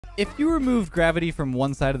If you removed gravity from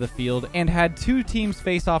one side of the field and had two teams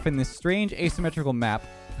face off in this strange asymmetrical map,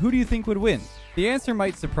 who do you think would win? The answer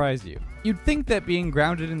might surprise you. You'd think that being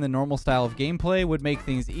grounded in the normal style of gameplay would make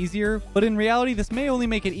things easier, but in reality this may only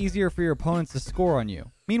make it easier for your opponents to score on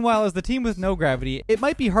you. Meanwhile, as the team with no gravity, it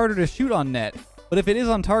might be harder to shoot on net, but if it is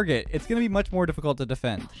on target, it's going to be much more difficult to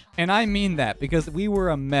defend. And I mean that because we were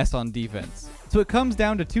a mess on defense. So it comes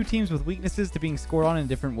down to two teams with weaknesses to being scored on in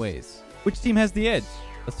different ways. Which team has the edge?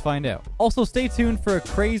 Let's find out. Also, stay tuned for a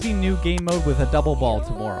crazy new game mode with a double ball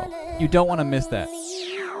tomorrow. You don't want to miss that.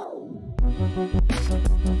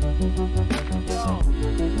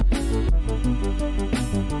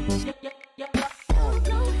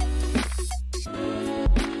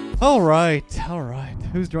 All right.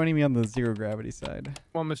 Who's joining me on the zero gravity side?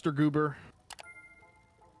 Well, Mr. Goober.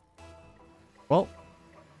 Well,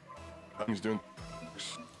 He's doing.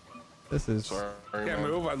 this is... Sorry, Can't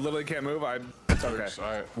move. I literally can't move. It's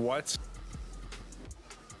okay. What?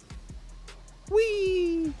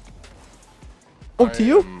 Whee! Oh, to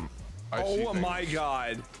you? Oh my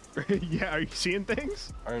god. Yeah, are you seeing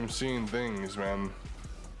things? I'm seeing things, man.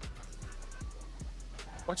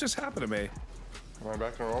 What just happened to me? Am I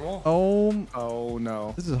back to normal? Oh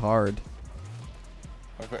no. This is hard.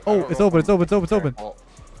 Oh, It's open.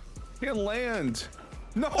 Can't land.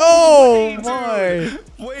 No. Oh, wait, my. dude.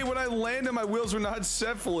 Wait, when I landed, my wheels were not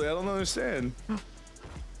set fully. I don't understand.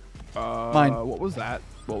 Mine. What was that?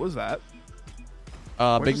 Big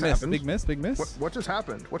just miss. happened? Big miss. What just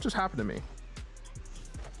happened? What just happened to me?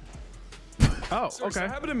 Oh, Seriously, okay.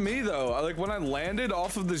 That happened to me though. Like when I landed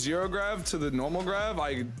off of the zero grav to the normal grav,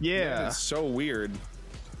 it's so weird.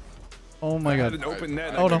 Oh my I god. had an open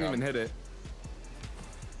net. Oh, I no. couldn't even hit it.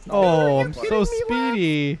 Oh, I'm kidding so me,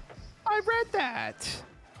 speedy. I read that.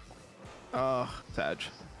 Sag.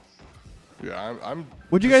 Yeah, I'm.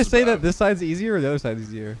 Would you guys say that this side's easier or the other side's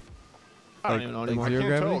easier? I don't even know anymore. I Zero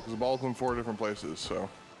can't tell gravity? because the ball's in 4 different places. So.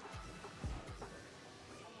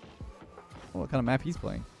 What kind of map he's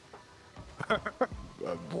playing?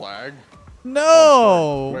 Lag.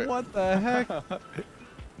 No! Wait. What the heck? I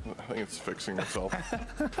think it's fixing itself.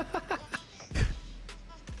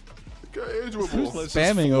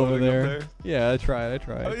 Spamming over there. Yeah, I tried.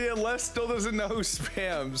 Oh yeah, Les still doesn't know who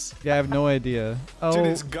spams. Yeah, I have no idea. Oh, Dude,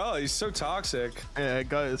 it's Gull. He's so toxic. Yeah,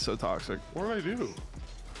 guy is so toxic. What did I do?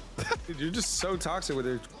 Dude, you're just so toxic with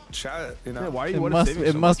your chat. You know. Yeah, why are it you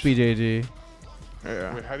must be JG.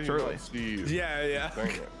 Yeah, Wait, how do you surely. not see? Yeah. Dang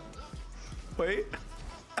it. Wait.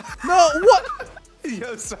 No, what?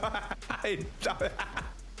 Yo, sorry.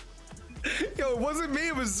 Yo, it wasn't me.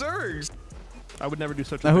 It was Zergs. I would never do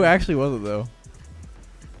such a Now, who thing. actually was it though?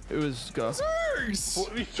 It was Gus. Zergs.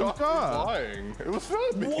 What are you talking about? Lying. It was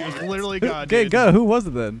not me. It was literally God. Okay, dude. go. Who was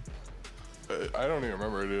it then? I don't even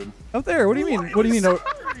remember, dude. Up there. What do you mean? What do you mean?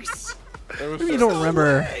 Zergs. It was What do you mean you don't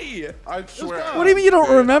remember? Hey. I swear. What do you mean you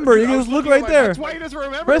don't remember? You can just look right there. That's why he doesn't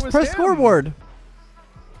remember. Press it was him. scoreboard.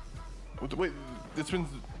 Wait, it's been.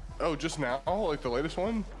 Oh, just now? Like the latest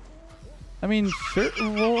one? I mean, sure.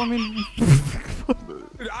 Well, I mean,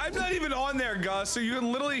 Dude, I'm not even on there, Gus. So you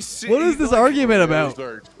can literally see. what is this argument about?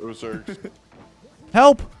 It was Zergs.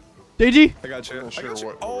 Help, JG. I got you. I'm not I sure got you.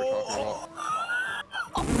 what we're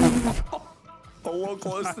talking about. A little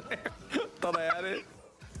close there. Thought I had it.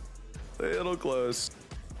 A little close.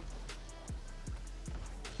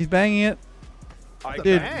 He's banging it. I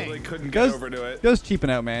Dude, really couldn't Gus- get over to it. Goes cheaping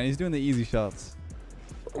out, man. He's doing the easy shots.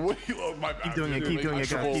 What do you, oh, my bad, Keep doing it, dude. keep doing it,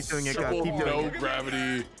 Triple- guys. Keep doing it, guys. triple Keep doing no it.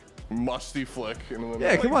 gravity, musty flick. And then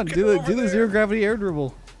Yeah, come on. get Do the over there. zero gravity air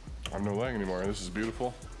dribble. I'm no lag anymore. This is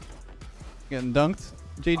beautiful. Getting dunked.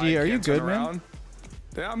 JG, I are you can't turn good, man? around.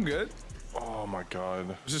 Yeah, I'm good. Oh my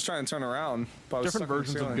god. I was just trying to turn around. But I was Different stuck in the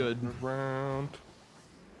versions of ceiling. good. Round.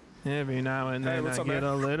 Every now and Hey, then what's I up, get man?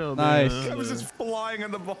 a little Nice. bit. I was just flying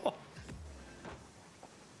on the ball.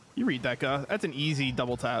 You read that, Gus. That's an easy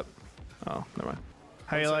double tap. Oh, never mind.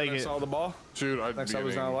 How you like I it? saw the ball. Dude, I'd Next be time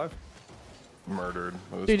he's not alive. murdered.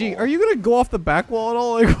 by this JG, ball. are you gonna go off the back wall at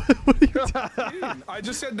all? Like, what are you? Dude, I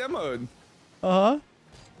just got demoed. Uh huh.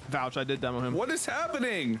 Vouch, I did demo him. What is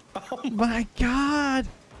happening? Oh My God.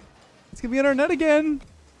 It's gonna be on our net again.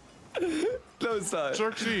 no, it's not.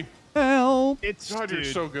 Xerxes, Help. It's God, you're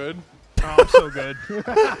dude. so good. Oh, I'm so good.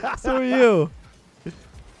 So are you.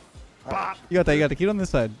 Bop. You got that. You got the key on this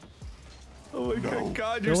side. Oh my No.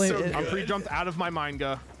 God, you're Really, so it- good. I'm pre-jumped out of my mind,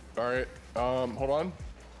 Gus. All right. Hold on.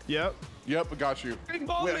 Yep. Yep, I got you. Big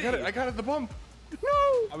ball Wait, I got it. me. I got it. The bump.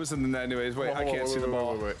 I was in the net anyways. Wait, I can't see the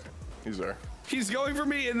ball. Wait. He's there. He's going for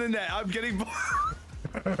me in the net. I'm getting ball.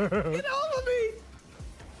 Get off of me.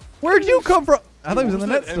 Where'd you come from? I thought he was in the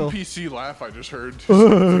net that still. NPC laugh I just heard.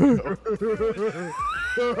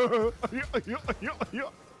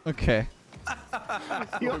 Okay. Why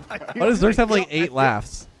does Zerx have like 8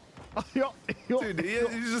 laughs? Dude,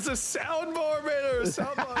 he's just a soundboard, man, or a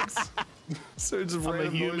soundbox. So just I'm a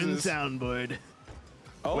random human noises. soundboard.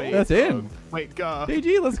 Oh, Wait. That's in. Wait, go.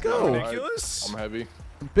 GG, let's go. ridiculous. I'm heavy.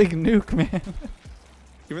 Big nuke, man.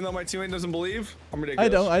 Even though my teammate doesn't believe, I'm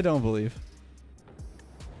ridiculous. I don't believe.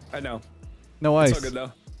 I know. No It's ice. all good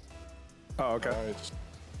though. Oh, okay. Nice.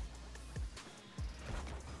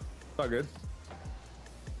 It's all good.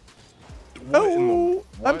 What in the- Oh,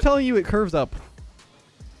 I'm what? telling you, it curves up.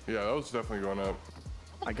 Yeah, that was definitely going up.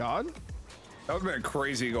 My God. That would have been a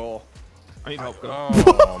crazy goal. I need help. Go.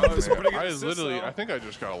 Oh, man. was hoping to get I assist, literally, though. I think I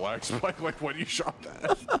just got a lag spike like when you shot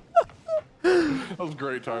that. That was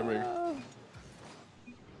great timing.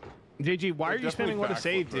 JG, why are you definitely spamming what to backflip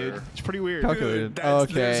save, dude? there. It's pretty weird. Calculated. There's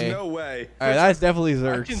Okay. no way. All right, that's definitely I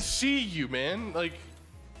Zerx. can see you, man. Like,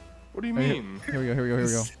 what do you Here mean? we go. Here we go.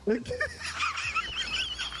 Here we go.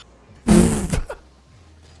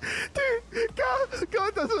 Dude,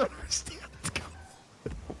 God doesn't understand.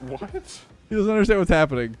 What? He doesn't understand what's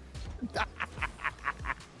happening.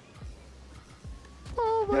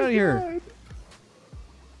 Oh my Get out of here.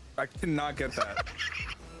 I cannot get that.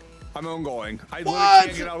 I'm own going. I literally What?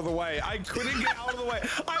 can't get out of the way. I couldn't get out of the way.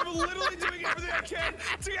 I'm literally doing everything I can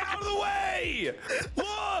to get out of the way.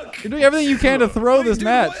 Look. You're doing everything you can to throw this Dude,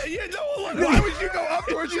 match. what? Yeah, no, look. Why would you go up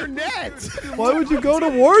towards your net? Why would you go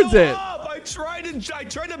towards it? Up. I tried to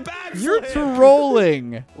backflip. You're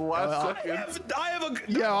trolling. Last I second. have a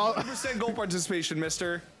Yeah, I'll- 100% goal participation,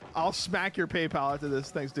 mister. I'll smack your PayPal after this.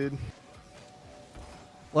 Thanks, dude.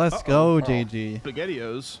 Let's go, JG.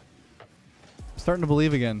 SpaghettiOs. I'm starting to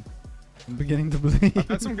believe again. I'm beginning to believe.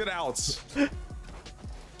 That's some good outs.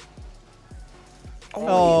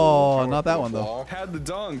 Oh, not that one though. Had the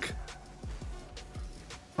dunk.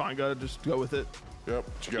 Fine, gotta just go with it.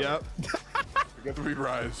 Yep. Together. Yep. Together we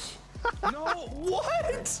rise. No,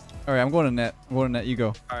 what? All right, I'm going to net. I'm going to net. You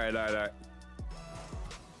go. All right.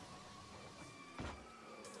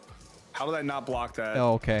 How did I not block that?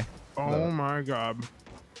 Oh, okay. Oh my God.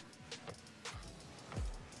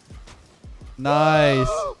 Nice.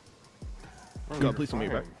 Go, please don't make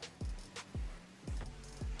it back.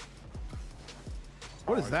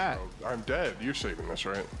 What is that? I'm dead. You're saving this,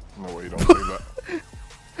 right? No way you don't save that.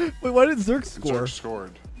 Wait, why did Zerx score? Zerg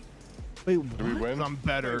scored. Wait, Did we win? I'm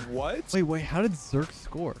better. What? wait. How did Zerx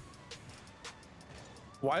score?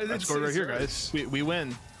 Why did I it scored say right here, Zerx? guys. We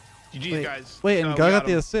win. GG's, Wait, guys. wait, and Go, Guy we got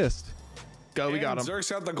the him. assist. Go, we got And him. Zerx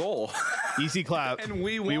got the goal. Easy clap. And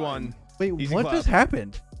we We won. won. Wait, Easy what clap. just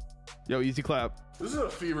happened? Yo, easy clap. This is a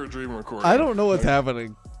fever dream recording. I don't know what's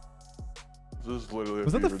happening. This is literally.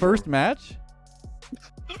 Was that the first match?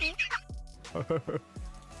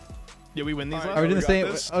 Yeah, we win these All right, last. Are we doing the got same?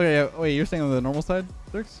 this. Okay, yeah, wait, you're staying on the normal side,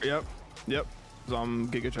 Zerx? Yep. So I'm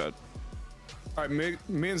Giga Chud. All right, me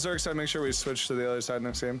and Zerx gotta make sure we switch to the other side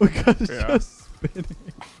next game. Because it's Yeah. just spinning.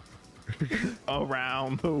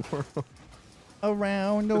 Around the world.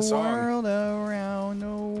 Around the Good song. world, around the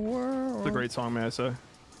world. It's a great song, man. I say.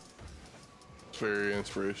 It's very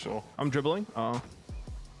inspirational. I'm dribbling. Oh.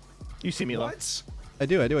 You see me, Leth. What? I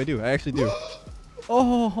do. I actually do.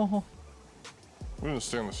 Oh. I'm gonna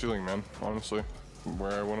stay on the ceiling, man. Honestly,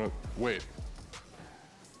 where I want to. Wait,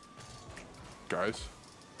 guys,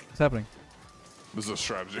 What's happening? this is a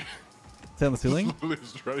strategy. Stay on the ceiling? Literally a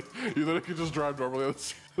strategy. You literally could just drive normally on the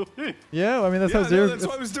ceiling. Yeah, I mean, that's Yeah, how Zero. no, that's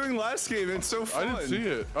what I was doing last game. It's so I fun. didn't see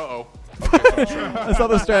it. Uh-oh. That's not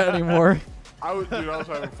the strat anymore. I was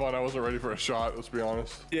having fun. I wasn't ready for a shot. Let's be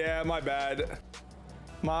honest. Yeah, my bad.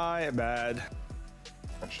 My bad.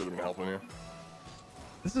 I should have been helping you.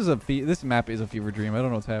 This is this map is a fever dream. I don't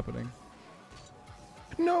know what's happening.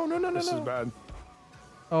 No. This is bad.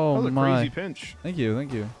 Oh That was a my. crazy pinch. Thank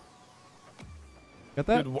you. Got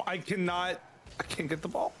that? Dude, I can't get the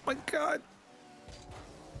ball. My God.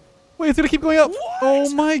 Wait, it's gonna keep going up. What? Oh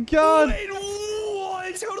my god. Wait, what?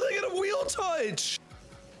 How did I get a wheel touch?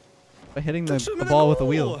 By hitting Touch the him in ball with the goal.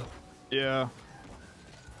 wheel. Yeah.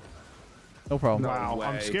 No problem. Wow.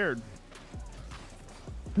 I'm way. scared.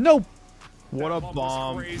 Nope. What a That bump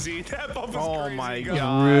bomb. was crazy. That bump was Oh crazy. my guys.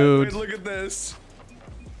 God. Rude. Wait, look at this.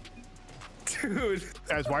 Dude.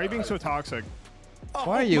 Guys, why are you being so toxic?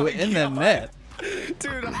 Why are you my in the God. net?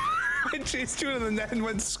 Dude, I chased you in the net and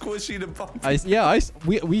went squishy to bump.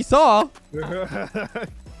 We saw.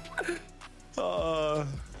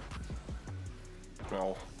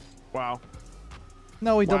 Well, Wow.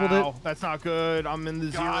 No, we doubled Wow. it. That's not good. I'm in the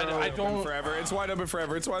God, zero. I don't. Forever. It's wide open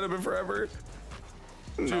forever. It's wide open forever.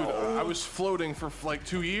 Dude, I was floating for like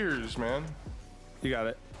 2 years, man. You got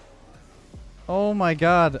it. Oh my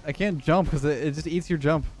god. I can't jump because it just eats your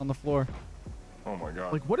jump on the floor. Oh my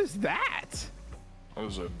god. Like, what is that? That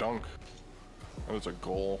was a dunk. That was a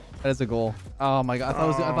goal. That is a goal. Oh my god.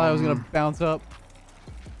 I thought I was going to bounce up.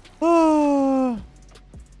 Oh.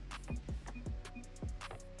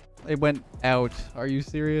 It went out. Are you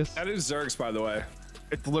serious? That is Zerx, by the way.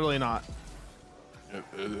 It's literally not.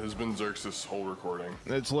 It has been Zerx this whole recording.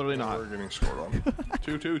 It's literally not. We're getting scored on.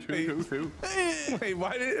 2-2-2-2-2. Wait,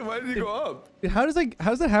 why did it go up? How does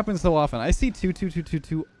that happen so often? I see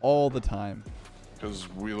 2-2-2-2-2 all the time. Because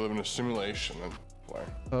we live in a simulation and play.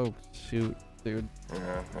 Oh shoot, dude.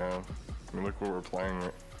 Yeah. I mean, look what we're playing.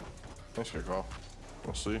 Nice kickoff.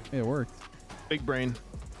 We'll see. It worked. Big brain.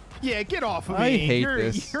 Yeah, get off of me. I hate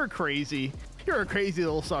this. You're crazy. You're a crazy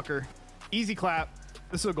little sucker. Easy clap.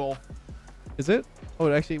 This is a goal. Is it?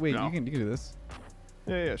 Oh, actually, wait. No. You can do this.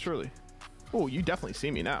 Yeah, surely. Oh, you definitely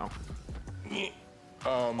see me now.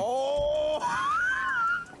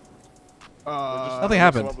 Nothing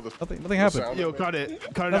happened. Nothing happened. Yo, cut it.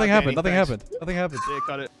 Cut it. Nothing out, happened. Danny. Nothing Thanks. happened. Nothing happened. Yeah,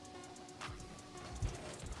 cut it.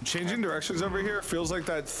 Changing directions over here feels like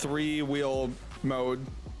that 3-wheel mode.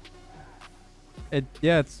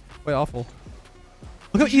 Yeah, it's quite awful.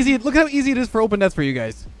 Look how easy it is for open nets for you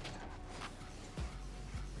guys.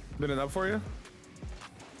 Been it up for you?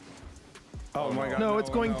 Oh my god. No, it's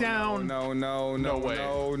going down. No way.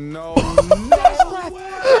 No.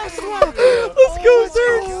 Let's go,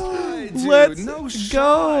 sir. Dude, Let's no go.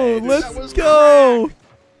 shot. Let's go.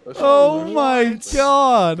 Oh my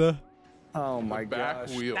god. Oh my Back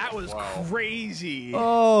gosh. wheel. That was crazy.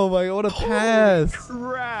 Oh my god, what a pass.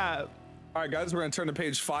 Crap. All right, guys, we're gonna turn to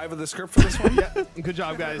page 5 of the script for this one. Yeah, good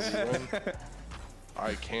job, guys.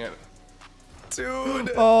 I can't.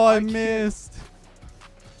 Dude. Oh, I missed.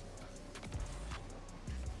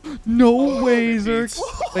 No way, Zerx.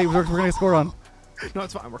 Wait, we're gonna score on. No,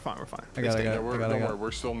 it's fine. We're fine. We're fine. I got Don't it. worry,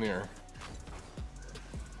 we're still near.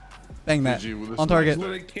 Bang that. GG with this On target. I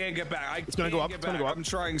literally can't get back. It's gonna go up. It's gonna go up. I'm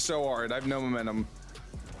trying so hard. I have no momentum.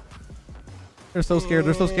 They're so scared.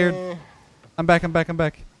 They're so scared. I'm back.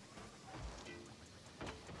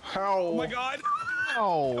 How? Oh my god.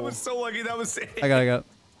 Oh. I was so lucky that was it. I got it.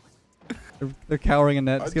 They're cowering in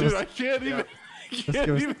net. Just give Dude, us- I can't even. give Can't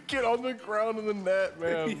us- even get on the ground in the net,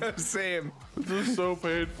 man. Yeah, same. This is so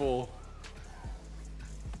painful.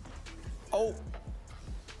 Oh.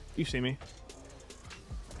 You see me?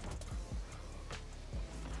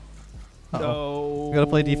 Uh-oh. No. We gotta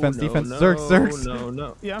play defense. No, Defense. No, Zerx.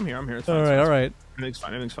 No. Yeah, I'm here. It's fine. All right. All right.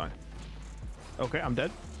 Everything's fine. Okay, I'm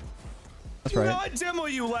dead. That's right. Not demo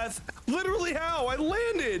you, Leth. Literally how? I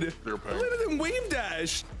landed. Zero I ping. landed in wave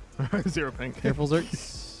dash. 0 ping. Careful,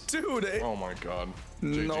 Zerx. Dude. Oh my god.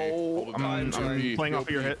 No, hold it down. I'm GP. playing off of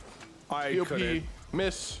your hit. I POP. couldn't.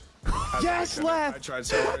 Miss. Yes, I Leth. tried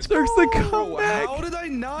so hard. Zerx, the Bro, comeback. how did I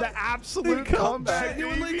not? The absolute The comeback.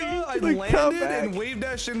 Genuinely, baby. I The landed comeback. and wave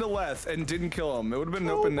dashed into Leth and didn't kill him. It would have been an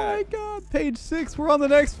Oh open my net. god. Page 6. We're on the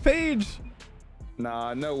next page.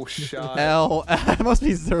 Nah, no shot. L. It must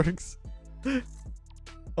be Zerx.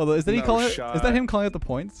 Although, is that he No calling it? shot. Is that him calling out the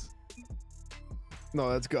points? No,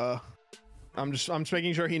 that's Guh. I'm just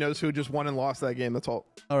making sure he knows who just won and lost that game. That's all.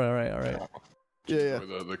 All right. Yeah.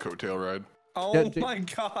 Or the coattail ride. Oh Yeah, my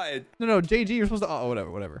god. No, JG, you're supposed to. Oh,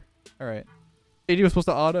 whatever. All right. JG was supposed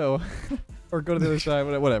to auto, or go to the other side.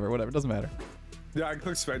 Whatever. It doesn't matter. Yeah, I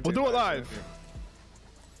clicked spectate. We'll do it live.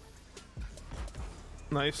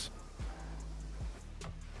 Nice.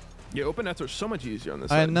 Yeah, open nets are so much easier on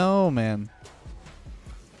this I side. know, man.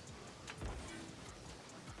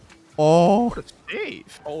 Oh, What a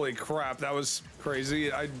save. Holy crap, that was crazy.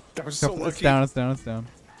 That was so it's lucky. down. It's down.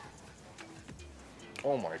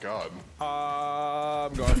 Oh my god.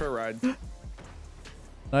 I'm going for a ride.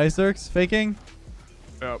 Nice, Zerx. Faking.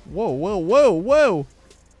 Yep. Whoa.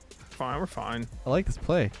 Fine, we're fine. I like this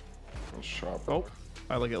play. Nice shot. Oh,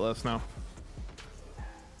 I like it less now.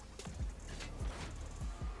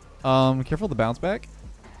 Careful the bounce back.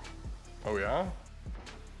 Oh yeah?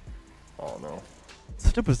 Oh no.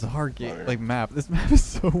 Such a bizarre game, here. like map. This map is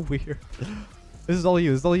so weird. This is all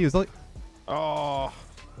you. Oh.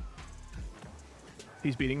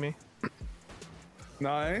 He's beating me.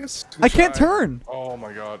 Nice. I can't turn. Oh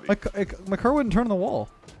my god. My car wouldn't turn on the wall.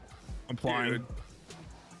 I'm flying. Dude.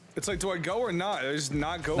 It's like, do I go or not? I just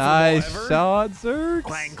not go Nice for the ball ever? shot, Zerx.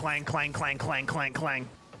 Clang.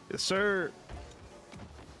 Yes, sir.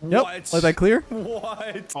 Yep. What? Like that clear?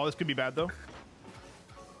 What? Oh, this could be bad though.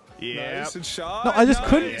 Yeah. Nice and shot. No, I just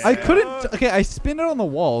couldn't. I Nice. couldn't. Okay, I spin it on the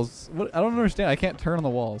walls. What? I don't understand. I can't turn on the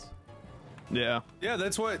walls. Yeah. Yeah,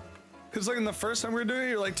 that's what. Because like in the first time we were doing it,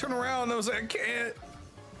 you're like, turn around. And I was like, I can't.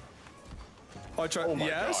 Oh, I tried. Oh my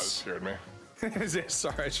god, it Yes. scared me.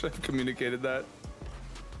 Sorry, I should have communicated that.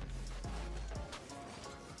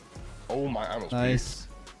 Oh my, I almost Nice.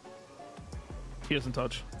 He doesn't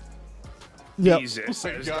touch. Yep. Jesus.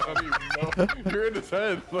 peeked. Oh my god, I don't even know. You're in his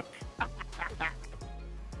head. Look.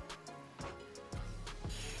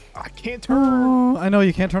 I can't turn. Oh, I know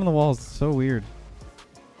you can't turn on the walls. It's so weird.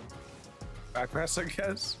 Back press, I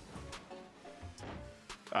guess.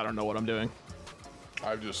 I don't know what I'm doing.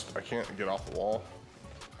 I can't get off the wall.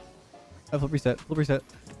 Flip reset. Flip reset.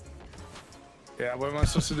 Yeah, what am I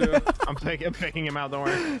supposed to do? I'm taking him out. Don't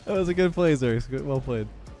worry. That was a good play, Zerx. Good, well played.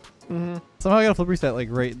 Mm-hmm. Somehow I got a flip reset like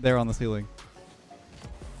right there on the ceiling.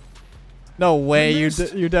 No way, you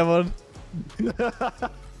demoed.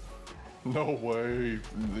 No way.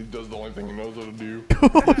 He does the only thing he knows how to do.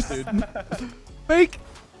 Dude. Fake.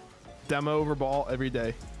 Demo over ball every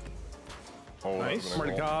day. Oh, Nice. Oh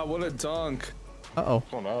my god, what a dunk. Uh-oh.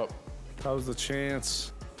 Going up. That was the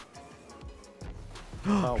chance.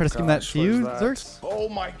 Try to skim that gosh, to you, what is Zerx. Oh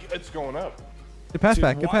my, it's going up. Good pass Dude,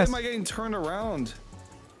 back. Good why pass. am I getting turned around?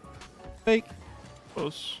 Fake.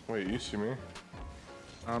 Close. Wait, you see me?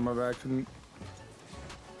 On my back.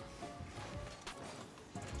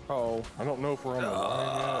 Oh. I don't know if we're on the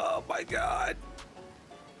line yet. Oh my god.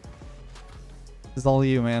 This is all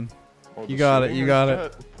you, man. Oh, You the got it, ceiling you is got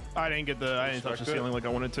it. set. I didn't touch the Respect it. ceiling like I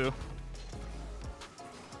wanted to.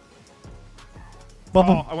 Bump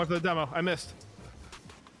him. Oh, I went for the demo. I missed.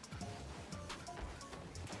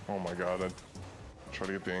 Oh my god, I try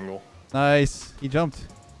to get the angle. Nice. He jumped.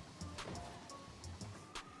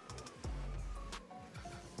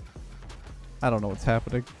 I don't know what's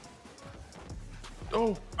happening.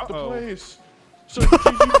 Oh, the Uh-oh. place. So,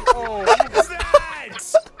 oh, What is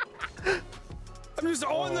that? I'm just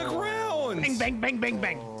on the ground. Bang, bang, bang, bang,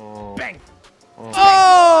 bang. Bang.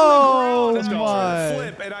 Oh Let's go. my!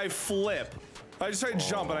 Flip and I flip. I just tried to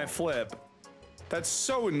jump and I flip. That's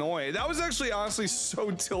so annoying. That was actually honestly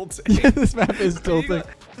so tilting. This map is tilting.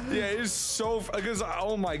 Yeah, it is so because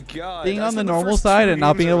oh my god. Being That's on the been normal first side two and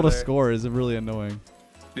not being games able to over there. score is really annoying.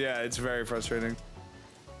 Yeah, it's very frustrating.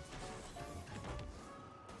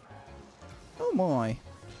 Oh my!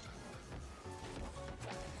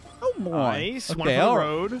 Oh my! Nice. One for Okay, the all right.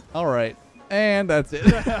 road. All right, and that's it.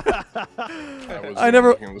 that was I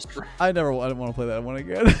never- making the screen. I didn't want to play that one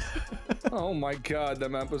again. Oh my god, that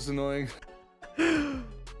map was annoying.